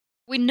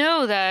We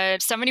know that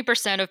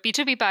 70% of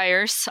B2B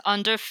buyers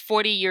under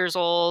 40 years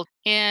old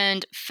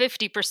and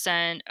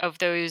 50% of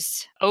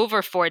those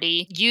over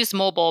 40 use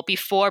mobile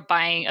before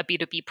buying a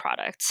B2B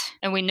product.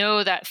 And we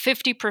know that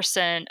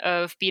 50%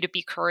 of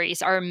B2B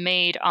queries are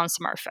made on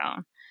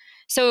smartphone.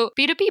 So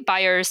B2B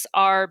buyers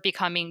are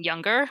becoming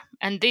younger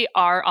and they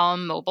are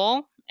on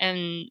mobile.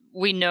 And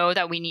we know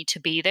that we need to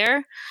be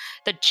there.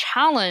 The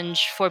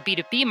challenge for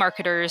B2B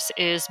marketers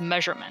is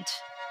measurement.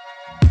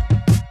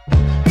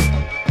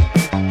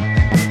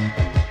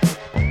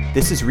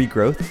 This is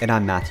Regrowth, and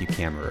I'm Matthew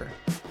Kammerer.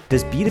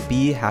 Does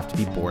B2B have to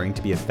be boring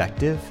to be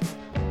effective?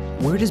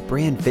 Where does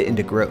brand fit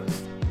into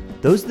growth?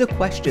 Those are the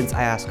questions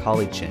I asked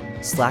Holly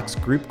Chen, Slack's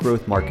Group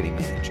Growth Marketing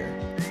Manager.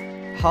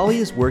 Holly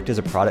has worked as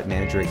a product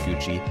manager at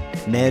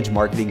Gucci, managed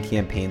marketing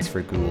campaigns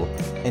for Google,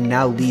 and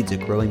now leads a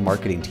growing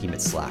marketing team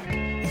at Slack.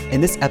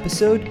 In this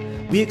episode,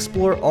 we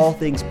explore all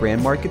things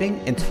brand marketing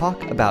and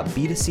talk about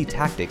B2C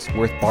tactics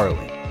worth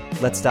borrowing.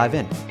 Let's dive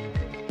in.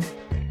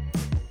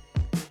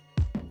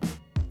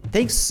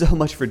 Thanks so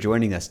much for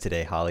joining us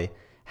today, Holly.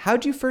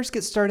 How'd you first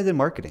get started in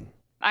marketing?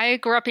 I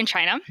grew up in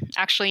China,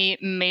 actually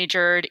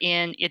majored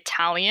in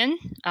Italian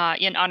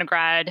in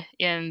undergrad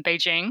in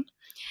Beijing.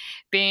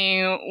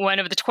 Being one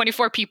of the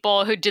 24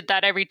 people who did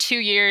that every 2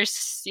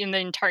 years in the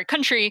entire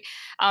country,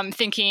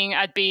 thinking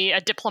I'd be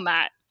a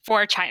diplomat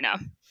for China.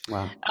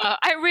 Wow.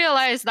 I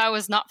realized that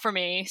was not for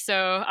me.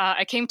 So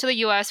I came to the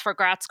US for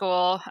grad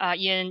school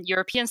in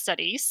European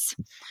studies.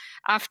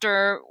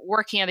 After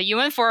working at the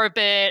UN for a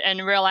bit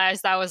and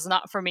realized that was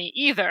not for me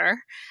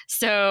either.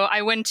 So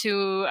I went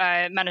to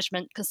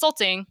management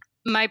consulting.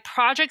 My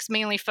projects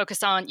mainly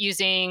focus on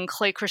using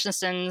Clay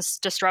Christensen's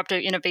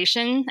disruptive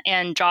innovation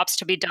and jobs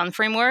to be done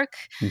framework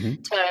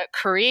to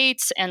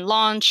create and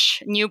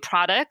launch new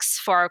products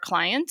for our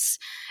clients.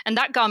 And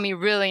that got me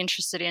really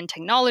interested in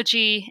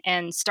technology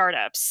and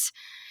startups.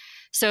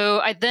 So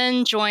I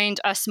then joined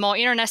a small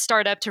internet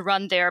startup to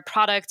run their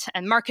product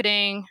and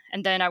marketing.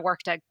 And then I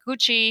worked at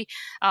Gucci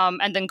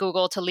and then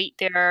Google to lead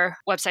their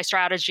website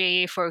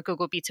strategy for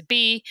Google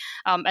B2B,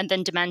 and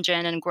then demand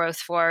gen and growth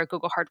for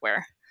Google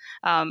hardware.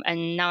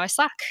 And now I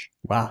Slack.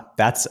 Wow,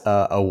 that's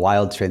a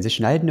wild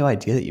transition. I had no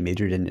idea that you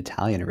majored in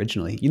Italian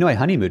originally. You know, I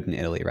honeymooned in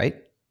Italy, right?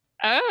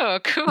 Oh,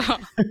 cool.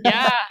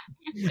 Yeah.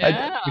 We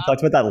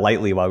talked about that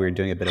lightly while we were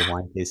doing a bit of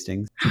wine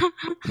tasting.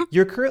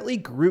 You're currently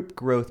Group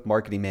Growth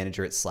Marketing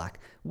Manager at Slack.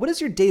 What does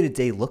your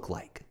day-to-day look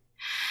like?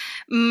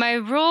 My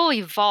role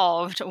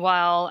evolved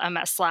while I'm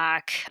at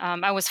Slack.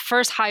 I was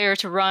first hired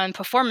to run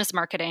performance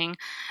marketing.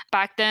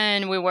 Back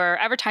then, we were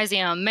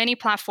advertising on many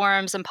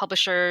platforms and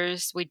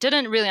publishers. We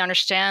didn't really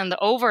understand the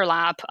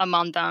overlap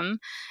among them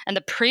and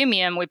the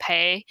premium we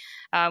pay.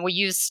 We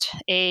used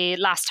a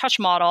last touch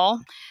model.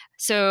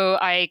 So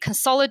I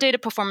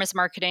consolidated performance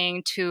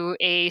marketing to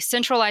a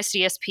centralized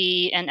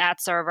DSP and ad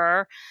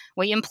server.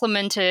 We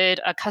implemented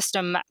a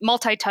custom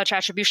multi-touch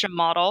attribution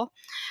model,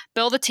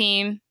 built a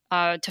team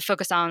to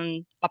focus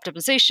on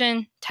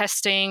optimization,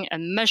 testing,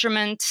 and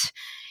measurement,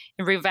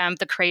 and revamp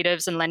the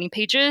creatives and landing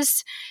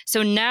pages.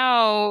 So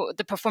now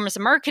the performance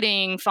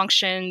marketing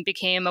function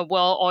became a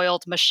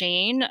well-oiled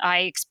machine.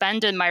 I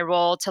expanded my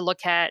role to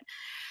look at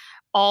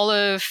all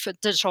of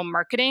digital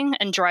marketing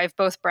and drive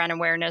both brand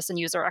awareness and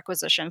user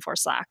acquisition for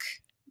Slack.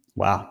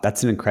 Wow,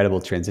 that's an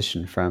incredible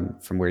transition from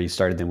where you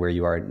started and where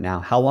you are now.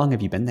 How long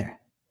have you been there?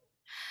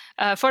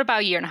 For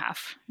about a year and a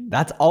half.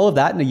 That's all of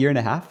that in a year and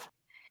a half?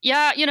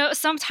 Yeah,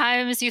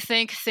 sometimes you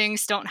think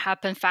things don't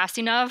happen fast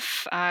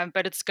enough,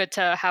 but it's good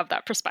to have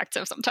that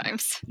perspective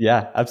sometimes.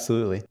 Yeah,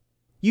 absolutely.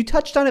 You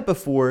touched on it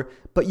before,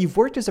 but you've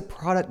worked as a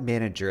product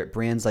manager at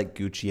brands like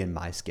Gucci and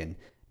MySkin.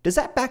 Does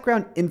that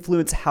background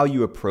influence how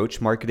you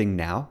approach marketing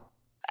now?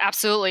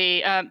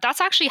 Absolutely.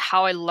 That's actually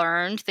how I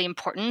learned the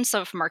importance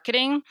of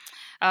marketing.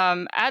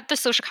 At the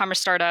social commerce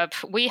startup,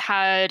 we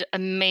had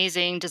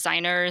amazing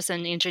designers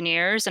and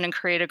engineers and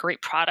created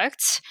great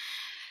products.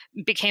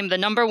 Became the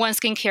number one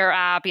skincare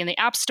app in the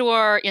App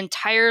Store,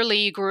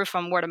 entirely grew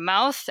from word of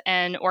mouth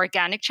and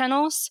organic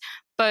channels.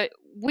 But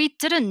we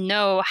didn't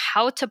know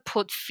how to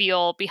put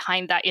feel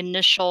behind that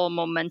initial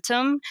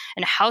momentum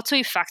and how to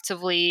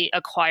effectively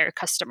acquire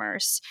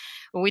customers.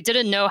 We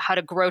didn't know how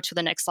to grow to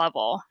the next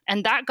level.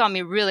 And that got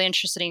me really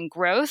interested in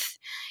growth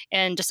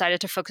and decided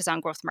to focus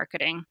on growth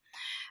marketing.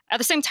 At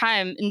the same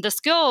time, in the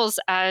skills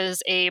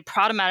as a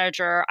product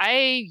manager,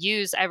 I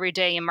use every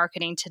day in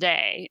marketing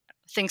today.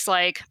 Things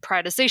like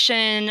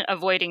prioritization,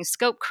 avoiding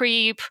scope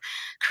creep,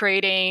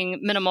 creating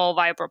minimal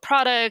viable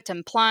product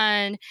and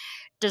plan,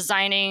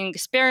 designing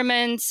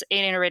experiments,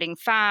 iterating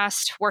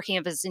fast,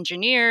 working with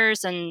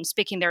engineers and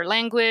speaking their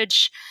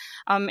language.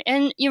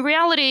 And in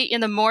reality,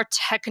 in the more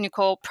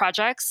technical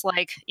projects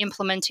like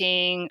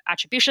implementing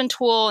attribution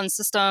tool and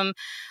system,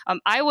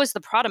 I was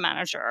the product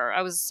manager.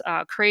 I was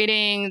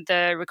creating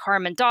the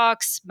requirement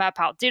docs, map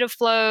out data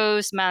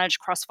flows, manage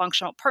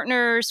cross-functional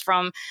partners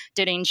from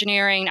data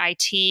engineering,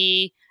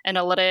 IT,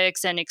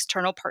 analytics, and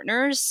external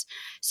partners.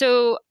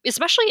 So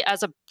especially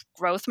as a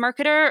growth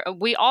marketer,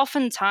 we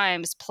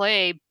oftentimes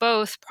play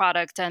both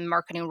product and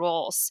marketing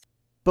roles.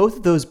 Both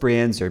of those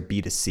brands are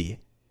B2C.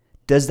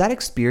 Does that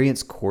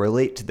experience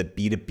correlate to the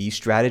B2B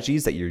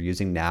strategies that you're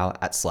using now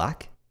at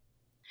Slack?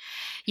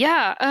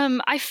 Yeah,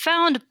 I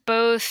found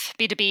both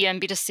B2B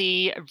and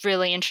B2C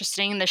really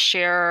interesting. They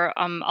share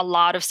a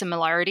lot of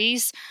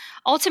similarities.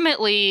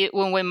 Ultimately,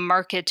 when we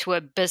market to a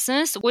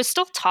business, we're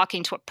still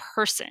talking to a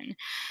person.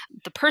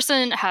 The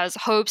person has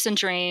hopes and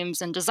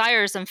dreams and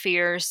desires and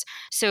fears.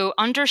 So,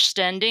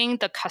 understanding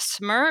the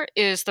customer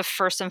is the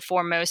first and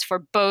foremost for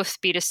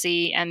both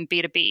B2C and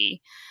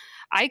B2B.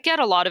 I get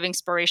a lot of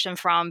inspiration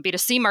from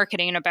B2C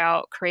marketing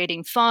about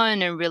creating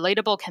fun and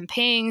relatable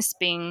campaigns,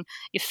 being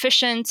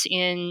efficient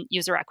in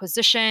user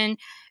acquisition,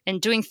 and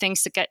doing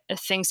things to get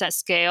things at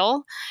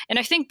scale. And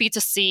I think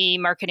B2C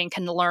marketing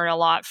can learn a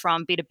lot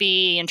from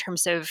B2B in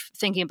terms of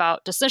thinking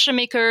about decision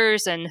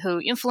makers and who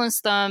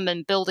influence them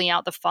and building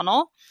out the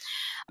funnel.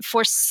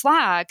 For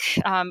Slack,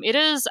 it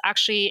is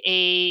actually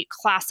a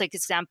classic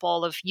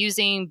example of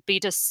using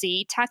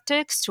B2C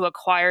tactics to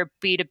acquire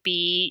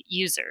B2B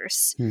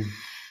users. Hmm.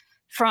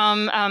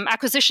 From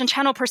acquisition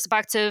channel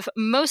perspective,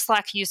 most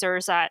Slack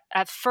users at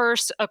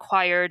first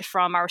acquired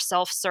from our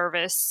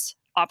self-service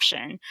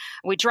option.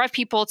 We drive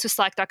people to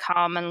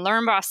slack.com and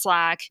learn about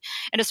Slack.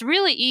 And it's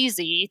really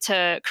easy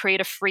to create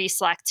a free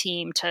Slack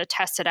team to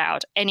test it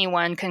out.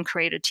 Anyone can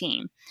create a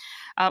team.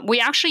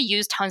 We actually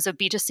use tons of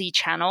B2C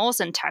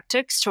channels and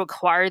tactics to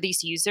acquire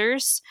these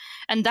users.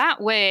 And that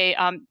way,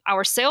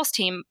 our sales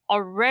team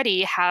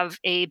already have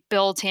a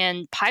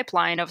built-in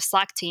pipeline of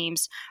Slack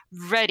teams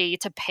ready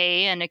to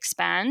pay and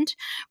expand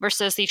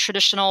versus the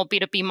traditional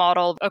B2B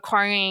model of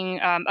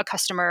acquiring a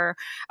customer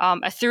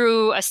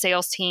through a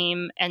sales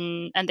team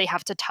and they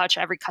have to touch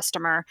every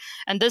customer.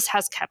 And this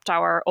has kept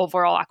our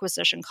overall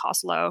acquisition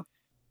cost low.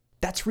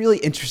 That's really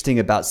interesting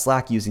about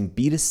Slack using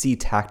B2C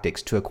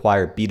tactics to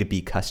acquire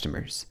B2B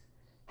customers.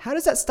 How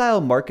does that style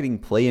of marketing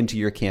play into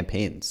your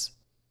campaigns?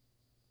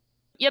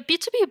 Yeah,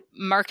 B2B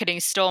marketing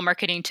is still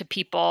marketing to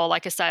people.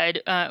 Like I said,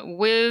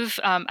 we've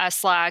at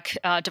Slack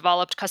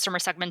developed customer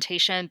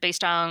segmentation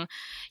based on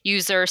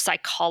user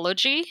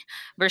psychology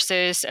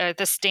versus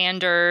the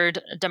standard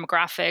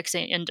demographics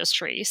and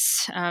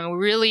industries. We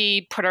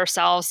really put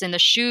ourselves in the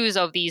shoes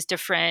of these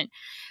different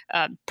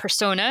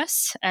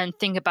personas and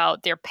think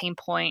about their pain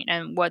point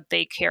and what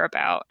they care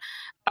about.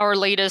 Our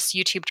latest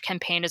YouTube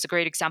campaign is a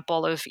great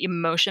example of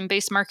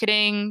emotion-based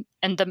marketing,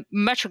 and the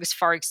metrics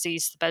far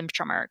exceeds the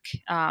benchmark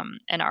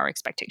and our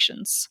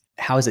expectations.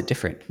 How is it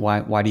different?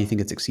 Why do you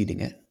think it's exceeding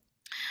it?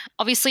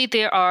 Obviously,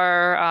 there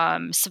are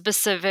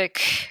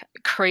specific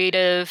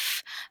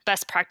creative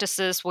best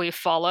practices we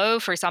follow.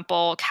 For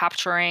example,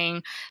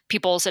 capturing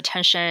people's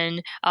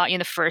attention in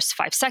the first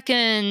 5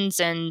 seconds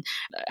and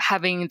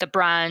having the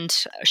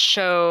brand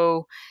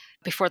show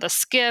before the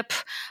skip,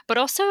 but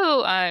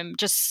also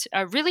just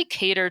really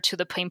cater to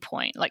the pain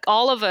point. Like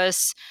all of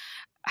us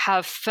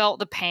have felt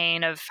the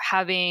pain of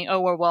having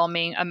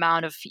overwhelming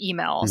amount of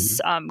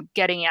emails Mhm.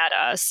 getting at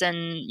us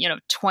and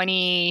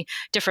 20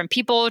 different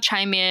people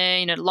chime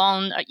in a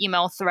long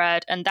email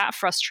thread, and that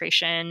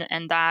frustration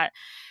and that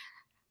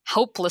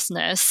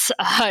hopelessness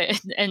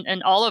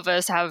and all of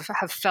us have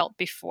felt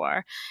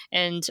before.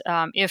 And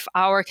if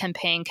our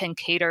campaign can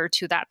cater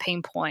to that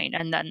pain point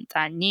and then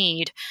that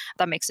need,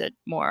 that makes it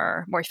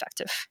more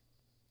effective.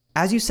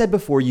 As you said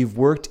before, you've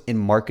worked in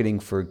marketing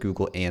for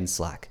Google and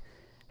Slack.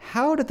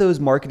 How do those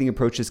marketing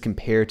approaches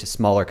compare to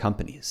smaller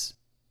companies?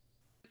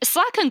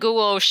 Slack and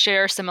Google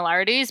share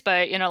similarities,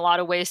 but in a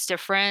lot of ways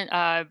different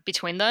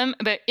between them.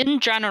 But in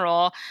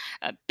general,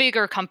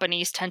 bigger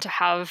companies tend to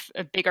have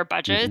bigger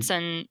budgets Mhm.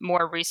 and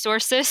more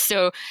resources.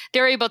 So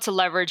they're able to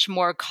leverage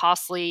more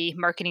costly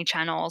marketing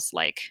channels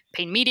like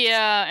paid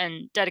media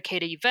and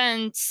dedicated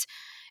events.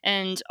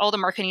 And all the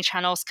marketing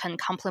channels can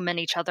complement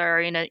each other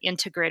in an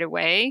integrated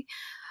way.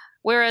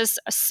 Whereas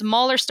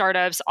smaller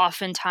startups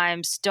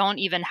oftentimes don't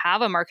even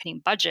have a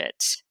marketing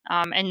budget,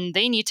 and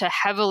they need to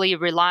heavily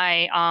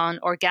rely on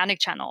organic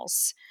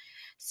channels.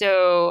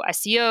 So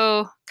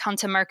SEO,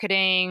 content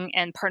marketing,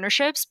 and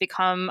partnerships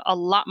become a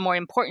lot more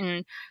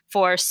important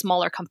for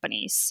smaller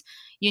companies.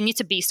 You need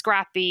to be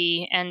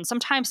scrappy and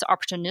sometimes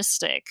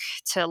opportunistic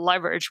to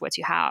leverage what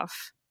you have.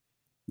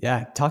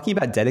 Yeah, talking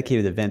about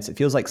dedicated events, it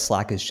feels like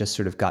Slack has just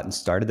sort of gotten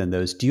started in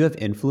those. Do you have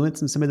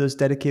influence in some of those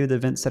dedicated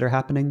events that are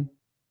happening?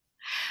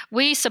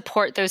 We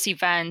support those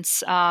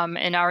events,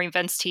 and our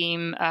events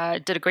team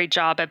did a great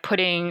job at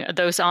putting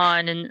those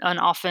on and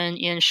often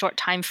in short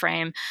time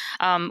frame.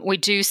 We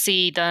do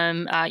see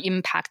them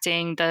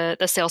impacting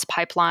the sales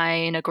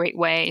pipeline in a great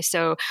way.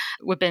 So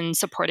we've been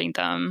supporting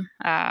them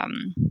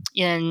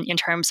in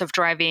terms of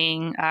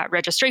driving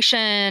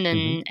registration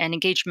Mhm. and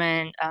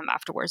engagement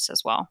afterwards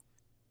as well.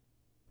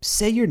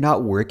 Say you're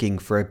not working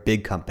for a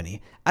big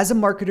company. As a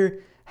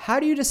marketer, how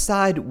do you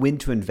decide when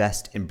to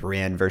invest in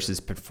brand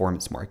versus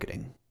performance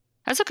marketing?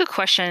 That's a good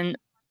question.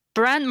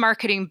 Brand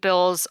marketing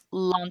builds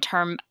long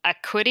term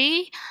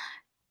equity,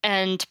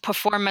 and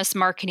performance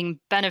marketing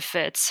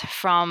benefits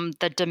from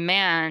the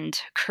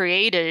demand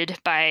created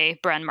by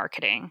brand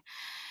marketing.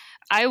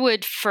 I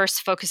would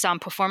first focus on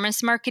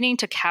performance marketing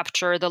to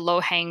capture the low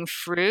hanging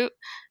fruit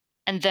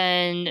And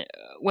then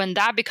when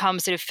that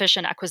becomes an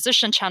efficient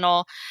acquisition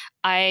channel,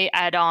 I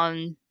add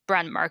on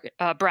brand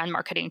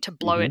marketing to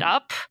blow it Hmm.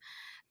 up.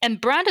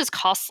 And brand is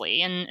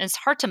costly and it's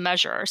hard to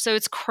measure. So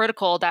it's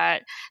critical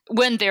that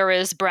when there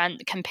is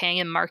brand campaign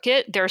in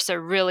market, there's a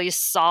really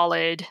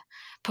solid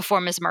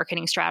performance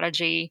marketing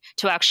strategy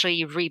to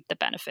actually reap the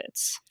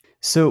benefits.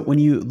 So when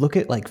you look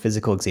at like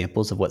physical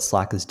examples of what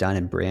Slack has done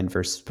in brand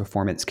versus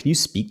performance, can you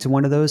speak to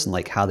one of those and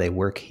like how they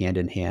work hand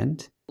in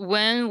hand?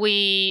 When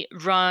we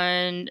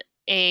run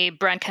a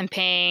brand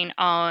campaign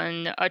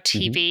on a Hmm.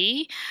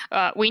 TV,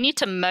 we need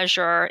to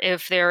measure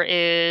if there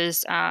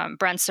is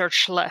brand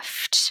search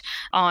lift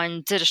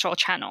on digital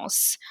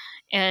channels.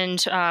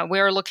 And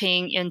we're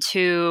looking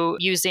into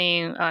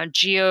using a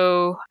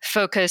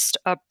geo-focused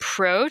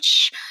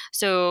approach.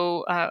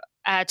 So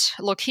at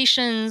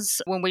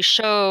locations, when we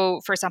show,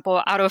 for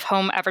example,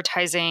 out-of-home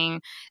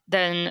advertising,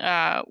 then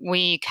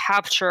we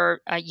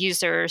capture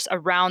users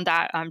around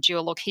that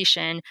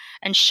geolocation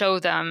and show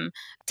them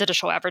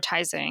digital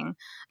advertising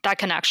that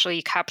can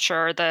actually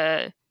capture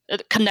the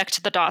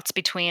connect the dots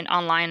between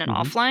online and Hmm.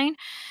 offline.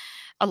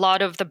 A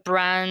lot of the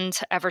brand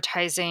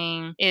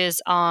advertising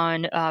is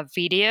on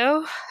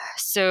video.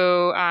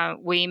 So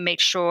we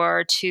make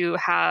sure to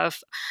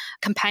have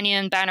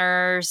companion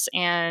banners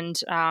and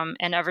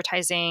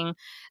advertising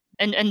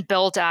and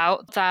build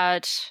out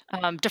that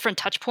different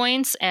touch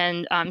points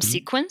and Hmm.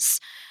 sequence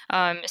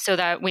so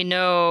that we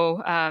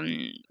know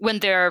when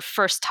they're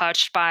first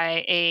touched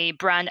by a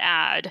brand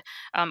ad,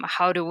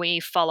 how do we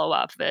follow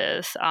up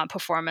with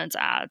performance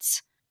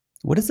ads?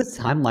 What does the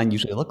timeline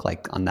usually look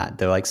like on that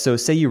though? Like, so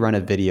say you run a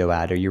video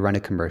ad or you run a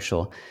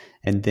commercial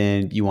and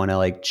then you want to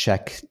like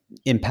check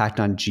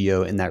impact on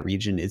geo in that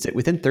region. Is it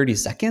within 30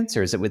 seconds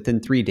or is it within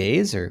 3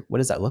 days or what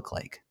does that look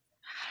like?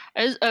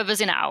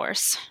 Within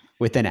hours.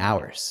 Within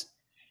hours?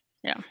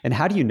 Yeah. And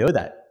how do you know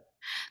that?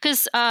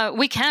 Because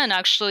we can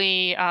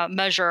actually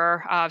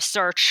measure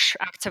search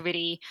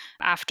activity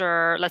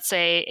after, let's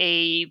say,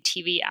 a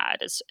TV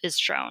ad is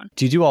shown.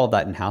 Do you do all of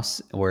that in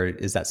house or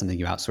is that something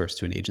you outsource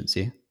to an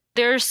agency?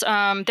 There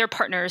are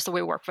partners that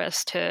we work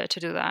with to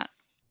do that.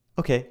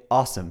 Okay,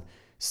 awesome.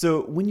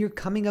 So when you're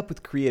coming up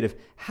with creative,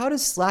 how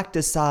does Slack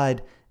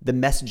decide the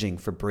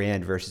messaging for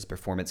brand versus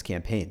performance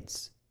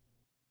campaigns?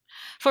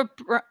 For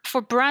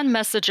brand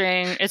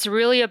messaging, it's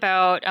really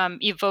about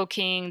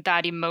evoking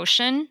that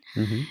emotion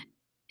Hmm.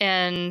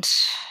 and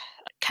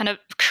kind of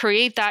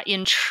create that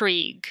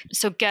intrigue.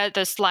 So get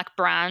the Slack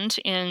brand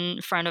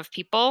in front of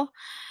people.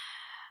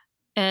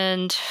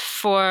 And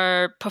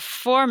for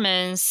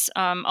performance,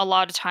 a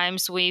lot of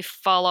times we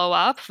follow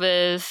up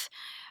with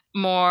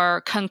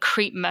more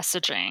concrete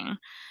messaging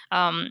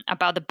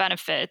about the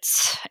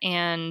benefits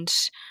and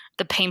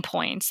the pain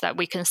points that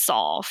we can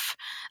solve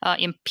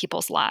in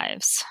people's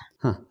lives.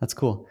 Huh, that's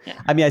cool. Yeah.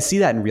 I mean, I see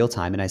that in real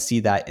time and I see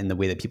that in the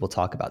way that people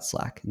talk about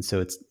Slack. And so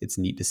it's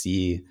neat to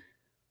see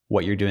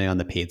what you're doing on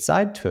the paid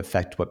side to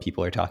affect what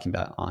people are talking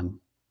about on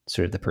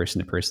sort of the person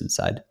to person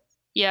side.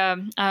 Yeah,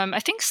 I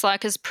think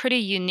Slack is pretty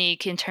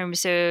unique in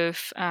terms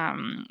of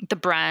the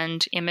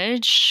brand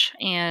image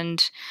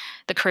and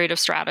the creative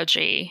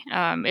strategy.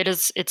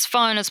 It's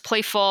fun, it's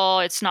playful,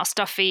 it's not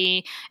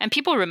stuffy, and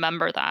people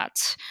remember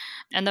that.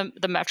 And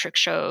the metric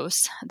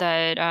shows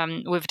that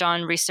we've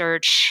done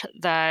research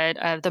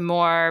that the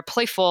more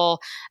playful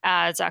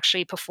ads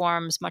actually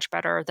performs much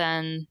better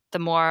than the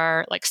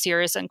more like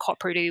serious and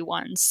corporate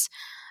ones.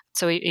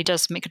 So it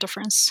does make a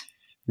difference.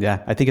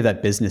 Yeah, I think of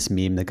that business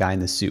meme, the guy in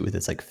the suit with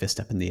his like fist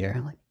up in the air.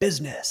 I'm like,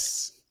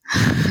 business.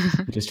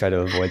 You just try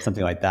to avoid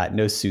something like that.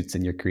 No suits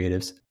in your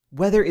creatives.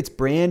 Whether it's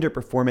brand or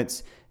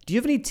performance, do you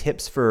have any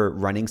tips for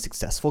running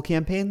successful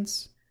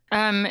campaigns?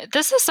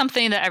 This is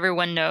something that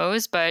everyone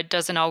knows, but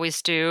doesn't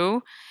always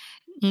do.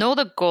 Know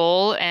the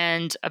goal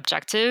and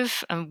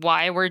objective and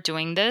why we're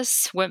doing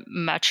this, what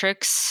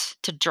metrics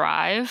to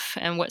drive,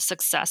 and what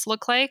success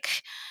look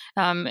like.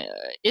 Um,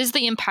 is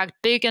the impact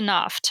big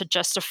enough to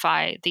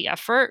justify the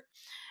effort?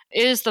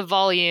 Is the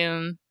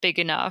volume big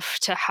enough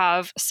to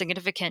have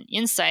significant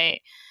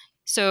insight?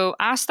 So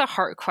ask the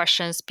hard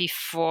questions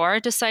before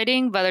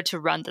deciding whether to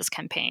run this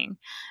campaign.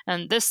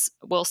 And this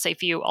will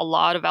save you a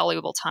lot of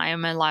valuable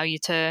time and allow you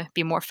to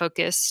be more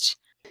focused.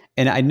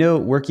 And I know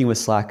working with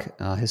Slack,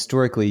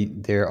 historically,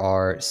 there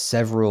are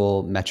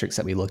several metrics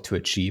that we look to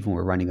achieve when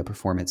we're running a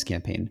performance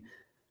campaign.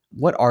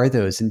 What are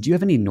those? And do you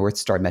have any North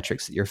Star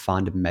metrics that you're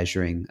fond of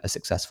measuring a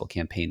successful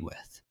campaign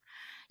with?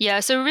 Yeah,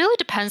 so it really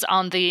depends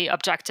on the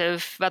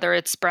objective, whether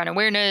it's brand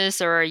awareness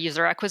or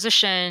user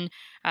acquisition,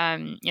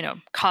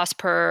 cost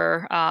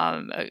per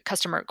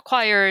customer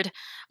acquired.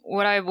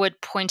 What I would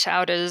point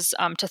out is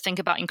to think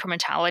about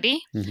incrementality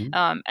Hmm.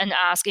 and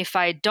ask if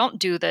I don't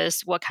do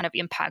this, what kind of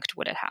impact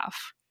would it have?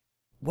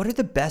 What are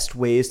the best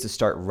ways to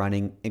start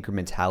running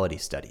incrementality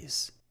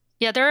studies?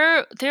 Yeah,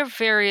 there are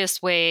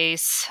various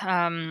ways.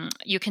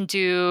 You can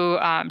do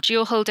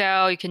geo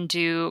holdout. You can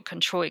do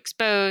control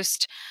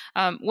exposed.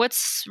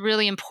 What's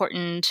really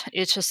important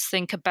is just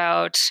think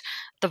about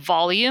the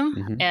volume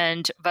Hmm.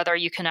 and whether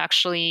you can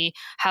actually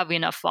have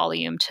enough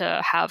volume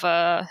to have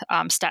a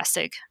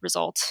static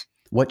result.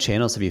 What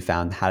channels have you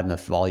found had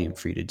enough volume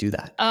for you to do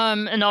that?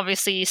 And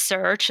obviously,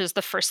 search is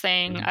the first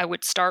thing Mhm. I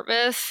would start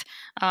with,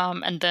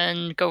 and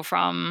then go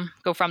from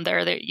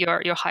there.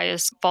 Your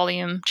highest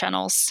volume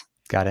channels.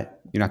 Got it.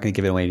 You're not going to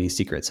give away any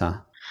secrets,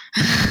 huh?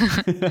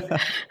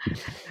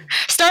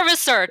 Start with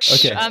search,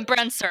 Okay,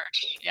 brand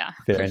search. Yeah.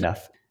 fair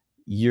enough.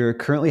 You're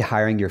currently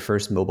hiring your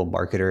first mobile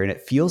marketer, and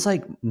it feels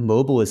like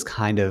mobile is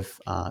kind of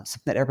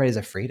something that everybody's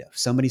afraid of.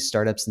 So many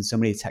startups and so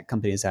many tech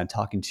companies that I'm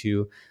talking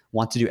to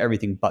want to do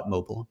everything but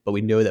mobile, but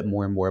we know that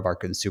more and more of our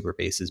consumer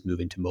base is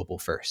moving to mobile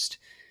first.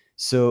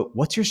 So,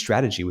 what's your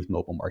strategy with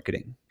mobile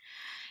marketing?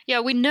 Yeah,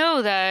 we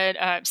know that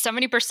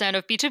 70%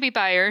 of B2B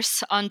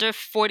buyers under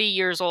 40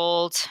 years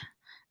old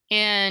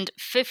and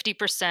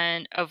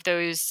 50% of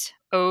those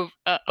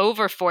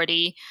over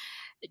 40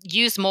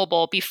 use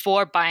mobile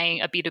before buying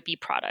a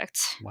B2B product.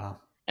 Wow.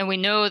 And we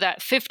know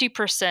that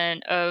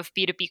 50% of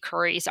B2B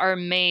queries are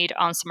made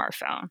on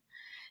smartphone.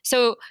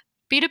 So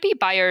B2B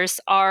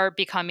buyers are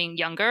becoming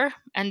younger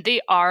and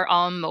they are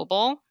on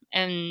mobile.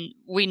 And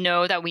we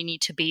know that we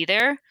need to be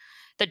there.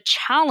 The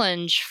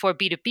challenge for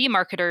B2B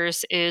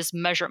marketers is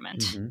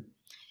measurement. Hmm.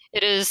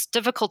 It is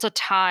difficult to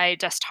tie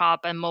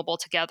desktop and mobile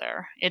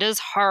together. It is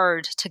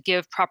hard to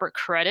give proper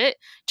credit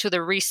to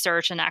the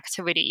research and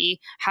activity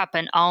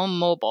happen on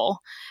mobile,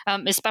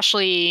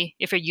 especially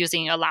if you're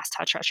using a last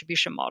touch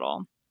attribution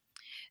model.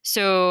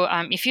 So,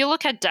 if you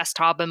look at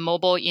desktop and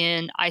mobile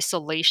in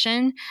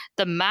isolation,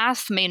 the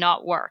math may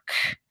not work.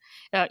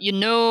 We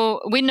know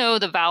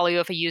the value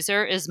of a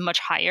user is much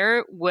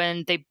higher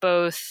when they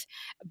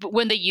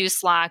use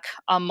Slack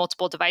on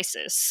multiple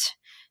devices.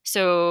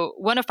 So,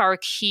 one of our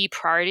key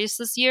priorities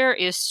this year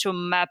is to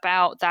map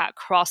out that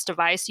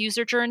cross-device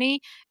user journey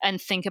and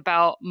think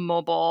about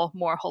mobile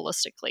more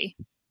holistically.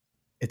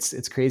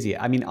 It's crazy.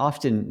 I mean,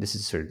 often this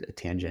is sort of a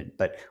tangent,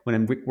 but when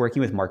I'm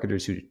working with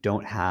marketers who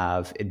don't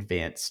have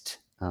advanced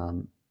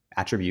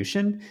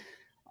attribution,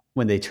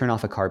 when they turn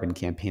off a carbon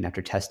campaign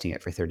after testing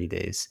it for 30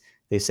 days,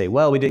 they say,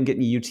 well, we didn't get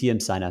any UTM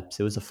signups.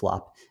 It was a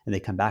flop. And they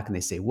come back and they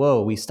say,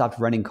 whoa, we stopped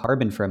running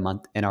carbon for a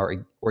month and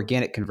our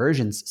organic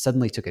conversions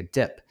suddenly took a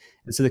dip.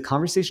 And so the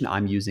conversation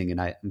I'm using,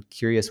 and I'm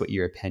curious what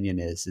your opinion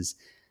is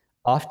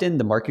often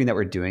the marketing that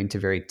we're doing to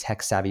very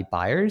tech savvy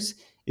buyers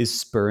is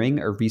spurring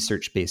a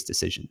research based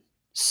decision.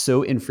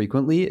 So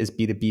infrequently is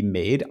B2B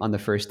made on the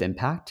first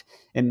impact.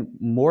 And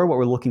more what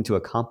we're looking to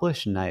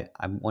accomplish, and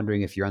I'm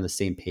wondering if you're on the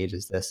same page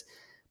as this,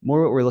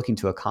 more what we're looking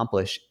to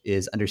accomplish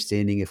is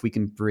understanding if we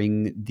can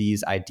bring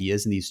these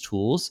ideas and these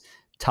tools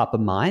top of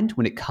mind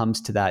when it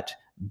comes to that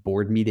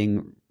board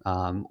meeting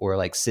or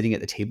like sitting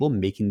at the table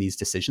making these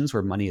decisions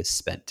where money is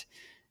spent.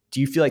 Do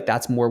you feel like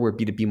that's more where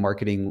B2B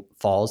marketing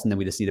falls and then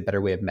we just need a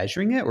better way of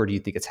measuring it? Or do you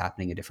think it's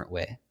happening a different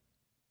way?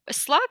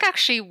 Slack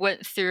actually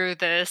went through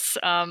this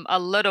a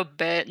little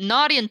bit,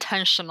 not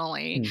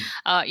intentionally.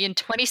 Hmm. In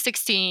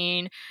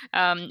 2016,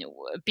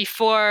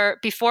 before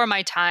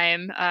my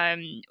time,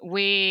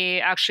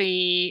 we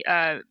actually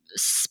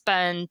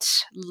spent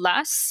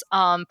less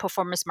on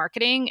performance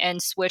marketing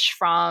and switched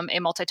from a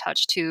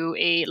multi-touch to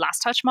a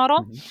last touch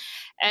model.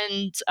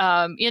 Hmm.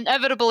 And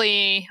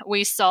inevitably,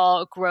 we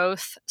saw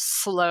growth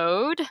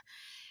slowed,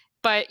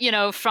 but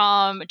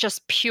from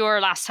just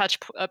pure last touch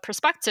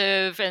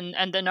perspective,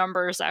 and the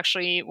numbers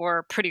actually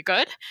were pretty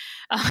good.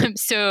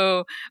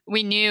 So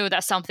we knew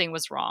that something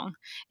was wrong,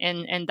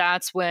 and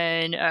that's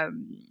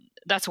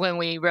when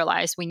we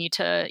realized we need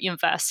to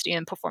invest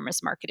in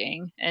performance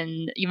marketing.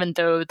 And even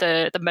though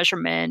the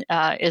measurement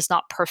is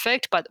not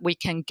perfect, but we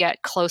can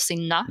get close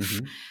enough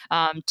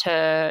Hmm.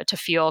 to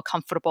feel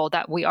comfortable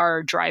that we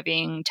are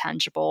driving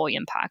tangible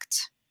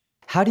impact.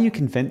 How do you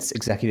convince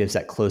executives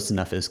that close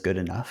enough is good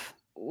enough?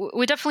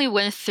 We definitely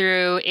went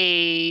through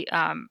a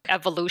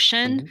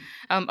evolution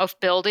Hmm. of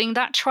building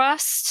that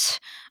trust.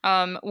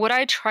 What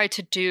I try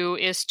to do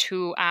is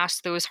to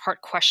ask those hard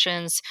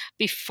questions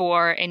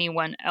before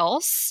anyone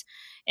else,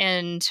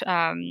 and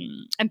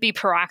be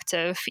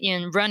proactive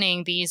in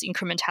running these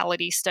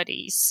incrementality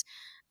studies,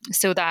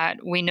 so that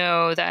we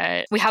know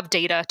that we have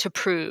data to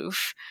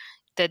prove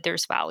that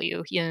there's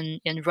value in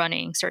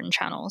running certain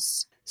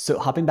channels. So,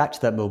 hopping back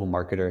to that mobile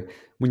marketer,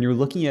 when you're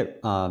looking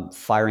at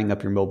firing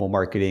up your mobile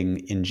marketing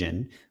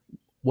engine,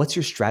 what's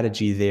your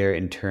strategy there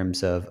in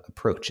terms of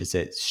approach? Is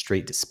it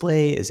straight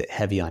display? Is it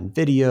heavy on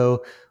video?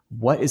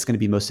 What is going to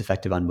be most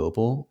effective on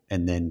mobile?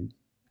 And then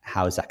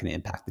how is that going to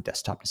impact the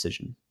desktop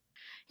decision?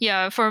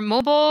 Yeah, for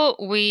mobile,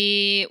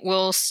 we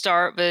will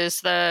start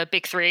with the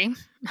big three.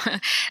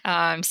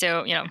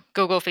 So,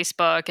 Google,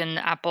 Facebook, and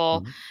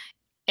Apple, Mhm.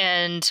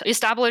 and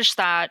establish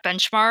that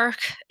benchmark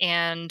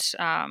and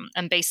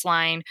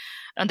baseline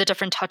and the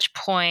different touch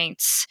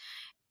points.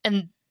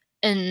 And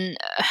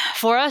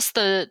for us,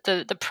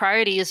 the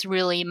priority is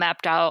really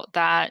mapped out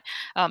that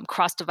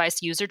cross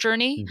device user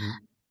journey. Mhm.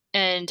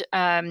 And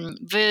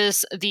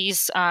with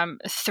these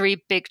three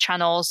big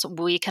channels,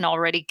 we can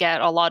already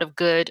get a lot of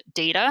good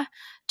data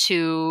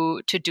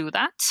to do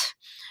that.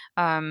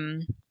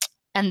 Um,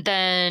 And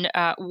then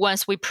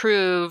once we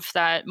prove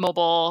that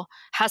mobile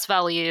has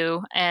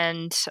value,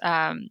 and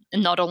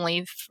not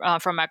only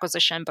from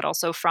acquisition, but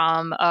also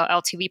from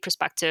LTV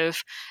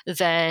perspective,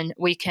 then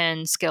we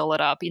can scale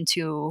it up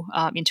into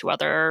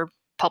other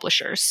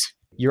publishers.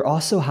 You're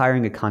also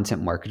hiring a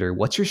content marketer.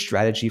 What's your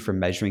strategy for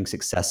measuring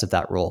success of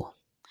that role?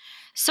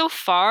 So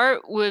far,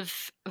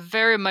 we've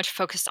very much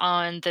focused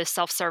on the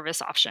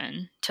self-service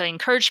option to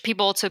encourage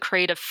people to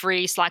create a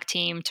free Slack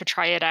team to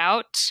try it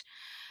out.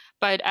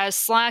 But as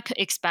Slack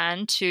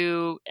expand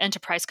to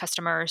enterprise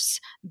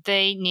customers,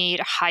 they need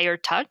higher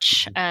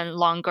touch and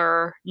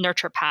longer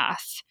nurture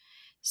path.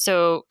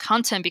 So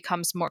content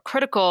becomes more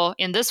critical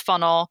in this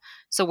funnel.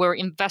 So we're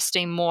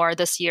investing more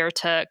this year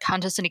to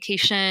content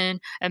syndication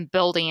and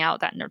building out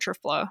that nurture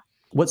flow.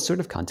 What sort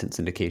of content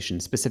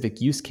syndication?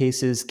 Specific use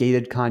cases,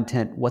 gated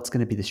content? What's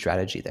going to be the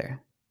strategy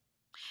there?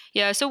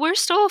 Yeah, so we're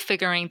still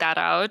figuring that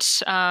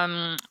out.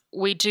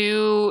 We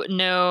do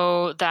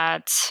know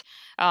that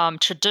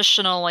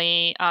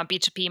traditionally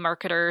B2B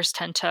marketers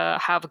tend to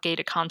have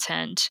gated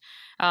content,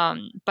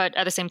 but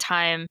at the same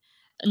time,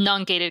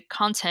 non-gated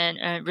content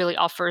really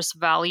offers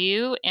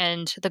value.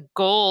 And the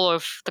goal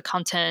of the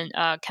content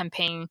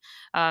campaign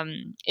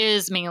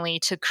is mainly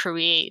to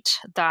create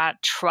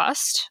that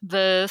trust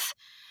with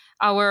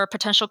our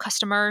potential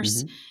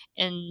customers. Mm-hmm.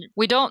 And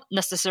we don't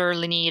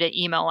necessarily need an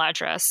email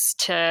address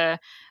to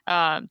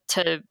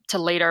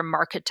later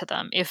market to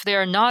them. If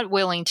they're not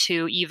willing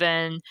to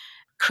even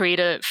create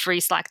a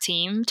free Slack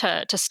team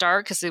to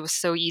start because it was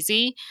so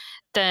easy,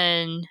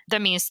 then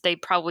that means they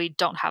probably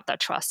don't have that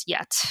trust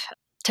yet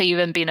to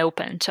even be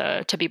open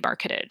to be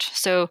marketed.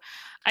 So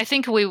I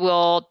think we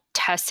will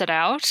test it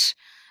out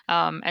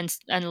and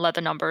let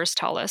the numbers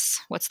tell us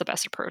what's the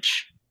best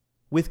approach.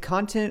 With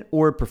content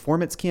or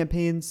performance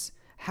campaigns,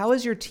 how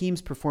is your team's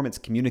performance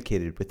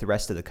communicated with the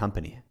rest of the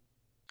company?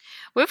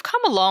 We've come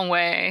a long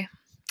way.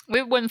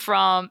 We went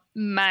from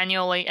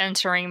manually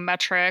entering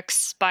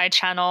metrics by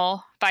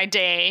channel, by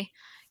day,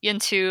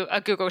 into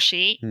a Google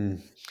Sheet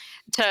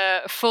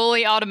to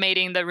fully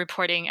automating the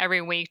reporting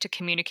every week to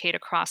communicate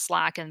across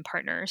Slack and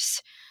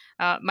partners.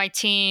 My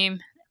team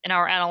and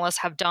our analysts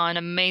have done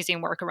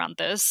amazing work around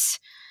this.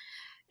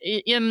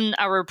 In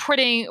our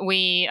reporting,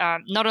 we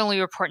not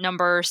only report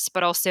numbers,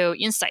 but also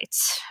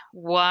insights,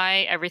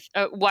 why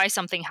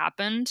something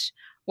happened,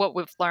 what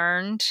we've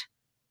learned,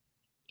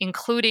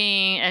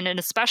 including and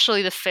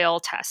especially the fail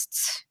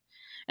tests.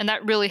 And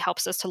that really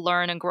helps us to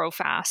learn and grow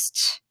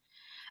fast.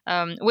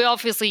 We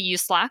obviously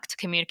use Slack to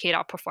communicate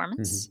our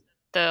performance. Mm-hmm.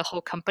 The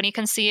whole company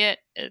can see it.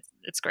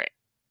 It's great.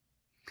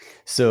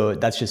 So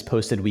that's just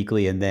posted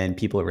weekly, and then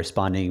people are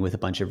responding with a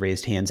bunch of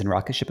raised hands and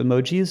rocket ship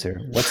emojis, or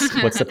what's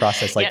the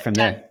process like from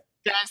there?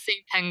 Dancing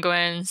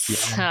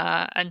penguins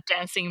and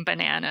dancing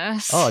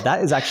bananas. Oh,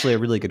 that is actually a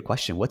really good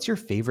question. What's your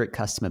favorite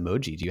custom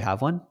emoji? Do you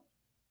have one?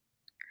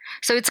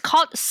 So it's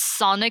called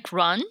Sonic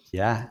Run.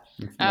 Yeah.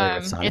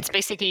 It's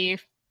basically,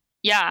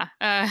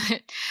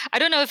 I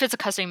don't know if it's a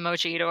custom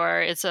emoji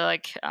or it's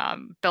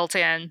built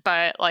in,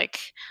 but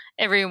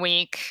every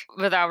week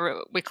with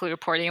our weekly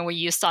reporting, we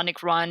use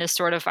Sonic Run as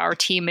sort of our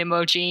team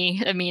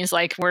emoji. It means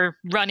we're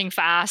running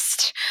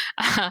fast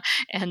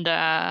and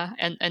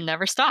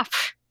never stop.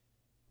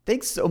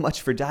 Thanks so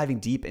much for diving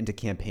deep into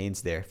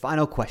campaigns there.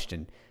 Final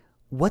question.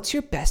 What's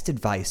your best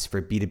advice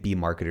for B2B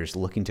marketers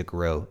looking to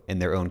grow in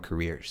their own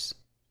careers?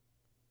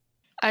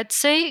 I'd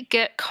say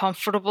get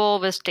comfortable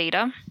with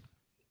data,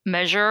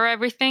 measure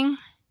everything,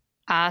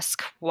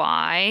 ask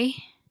why,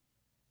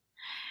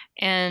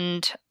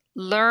 and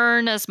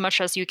learn as much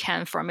as you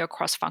can from your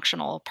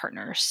cross-functional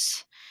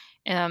partners.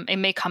 It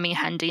may come in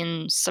handy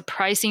in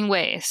surprising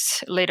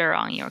ways later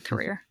on in your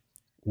career.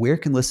 Where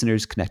can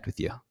listeners connect with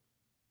you?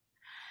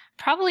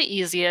 Probably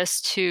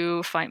easiest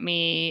to find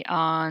me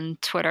on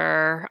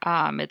Twitter.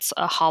 It's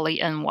Holly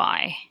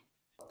NY.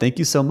 Thank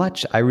you so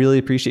much. I really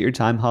appreciate your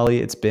time,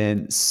 Holly. It's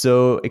been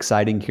so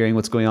exciting hearing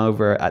what's going on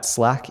over at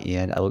Slack,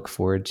 and I look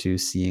forward to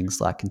seeing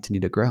Slack continue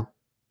to grow.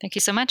 Thank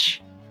you so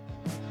much.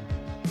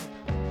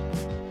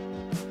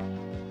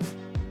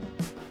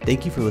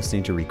 Thank you for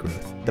listening to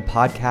Regrowth, the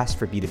podcast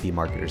for B2B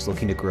marketers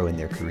looking to grow in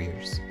their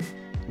careers.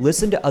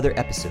 Listen to other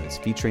episodes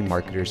featuring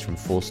marketers from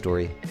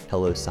FullStory,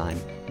 HelloSign,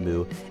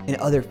 Moo, and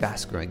other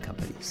fast-growing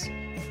companies.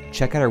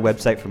 Check out our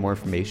website for more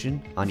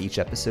information on each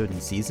episode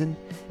and season,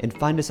 and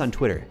find us on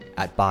Twitter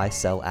at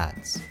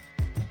BuySellAds.